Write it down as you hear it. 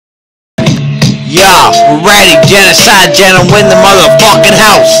Yo, we're ready. Genocide, Jenna, win the motherfucking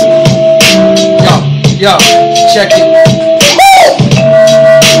house. Yo, check it.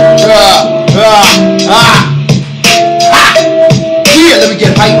 Yeah, let me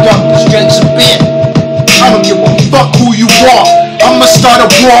get hyped up. Let's drink some beer. I don't give a fuck who you are. I'ma start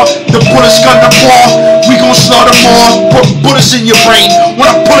a war. The bullets gonna pour. We gon' slaughter more. Put bullets in your brain. When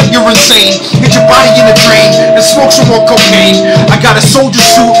I pull it, you're insane. Get your body in the drain and smoke some more cocaine. I got a soldier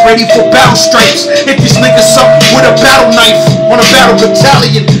suit ready for battle stripes. Hit these niggas up with a battle knife on a battle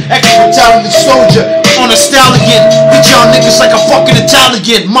battalion. Ex-battalion soldier on a stallion. Hit y'all niggas like a fucking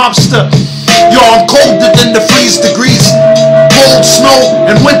Italian mobster. Yo, I'm colder than the freeze degrees. Cold snow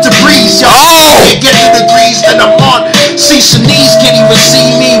and winter breeze. Y'all can't get the degrees that I'm on. See, Shanice can't even see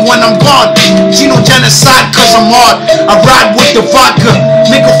me when I'm gone. Gino genocide cause I'm hard. I ride with the vodka.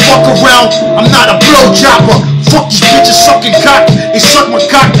 Nigga fuck around. I'm not a blowjobber. Fuck these bitches sucking cock. They suck my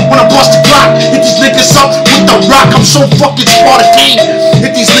cock when I bust the clock. Hit these niggas up with the rock. I'm so fucking Spartacane.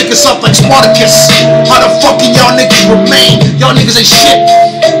 Hit these niggas up like Spartacus. How the fucking y'all niggas remain? Y'all niggas ain't shit.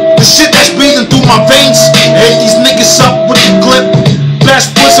 The shit that's breathing through my veins. Hit these niggas up with the clip.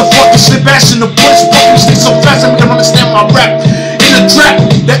 Blast bullets and fucking slip ass in the bullets. Fucking stick so fast I can understand my rap. In the trap,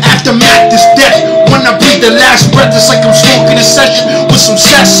 the aftermath is death. When I breathe the last breath, it's like I'm smoking a session with some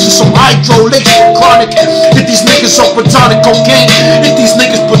sass and some hydro laced with chronic. Hit these niggas up platonic cocaine. Hit these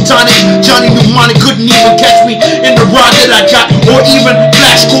niggas platonic. Johnny Mnemonic couldn't even catch me in the rod that I got, or even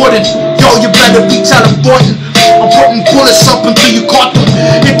Flash Gordon. Yo, you better be teleporting. I'm putting bullets up until you caught them.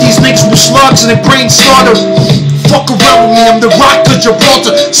 Hit these niggas with slugs and their brains slaughtered. Fuck around with me, I'm the Rock of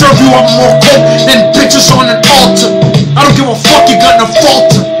Gibraltar. Serve you up more coke than bitches on an altar. I don't give a fuck, you got no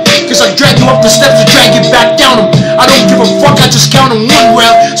falter. Cause I drag you up the steps and drag you back down them. I don't give a fuck, I just count them one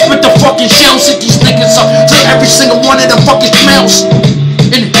round. Spit the fucking shells, hit these niggas up till every single one of them fucking smells.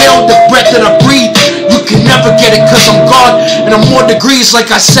 Inhale the breath that I breathe. You can never get it cause I'm God. And I'm more degrees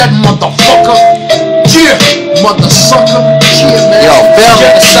like I said, motherfucker. Yeah, mother sucker. Yeah, man. Yo, Phil,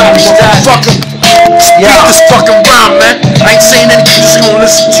 motherfucker. Yeah, this fucking rhyme, man. I ain't saying anything, just gonna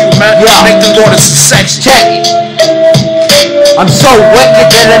listen to you, man. Yeah. Make them daughters sex. check it. I'm so wicked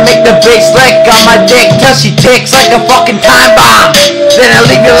that I make the bass lick on my dick till she ticks like a fucking time bomb. Then I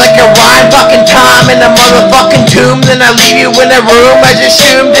leave you like a rhyme fucking time in a motherfucking tomb. Then I leave you in a room as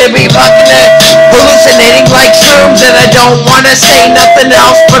assumed to be fucking hallucinating like shrooms. And I don't wanna say nothing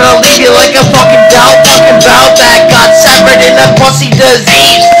else, but I'll leave you like a fucking fucking belt that got severed in a pussy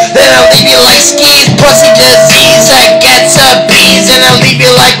disease. Then I'll leave you like skis, pussy disease that gets a bees. And I'll leave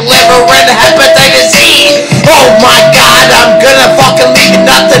you like liver and hepatitis E. Oh my god, I'm gonna fucking leave you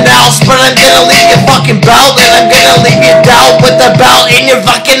nothing else, but I'm gonna leave you fucking belt, and I'm gonna leave you dealt with the belt in your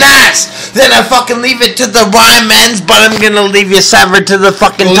fucking ass. Then I fucking leave it to the rhyme ends, but I'm gonna leave you severed to the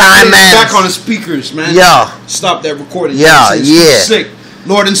fucking time ends. Back on the speakers, man. Yeah. Stop that recording. Yeah, yeah. Sick.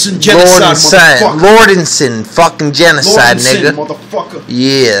 Lordenson genocide, motherfucker. Lordenson fucking genocide, Lordenson, nigga. motherfucker.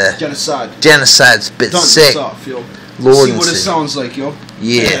 Yeah. Genocide. Genocide's bit Done sick. this off, yo. Lordenson. See what it sounds like, yo.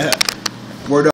 Yeah. Word up.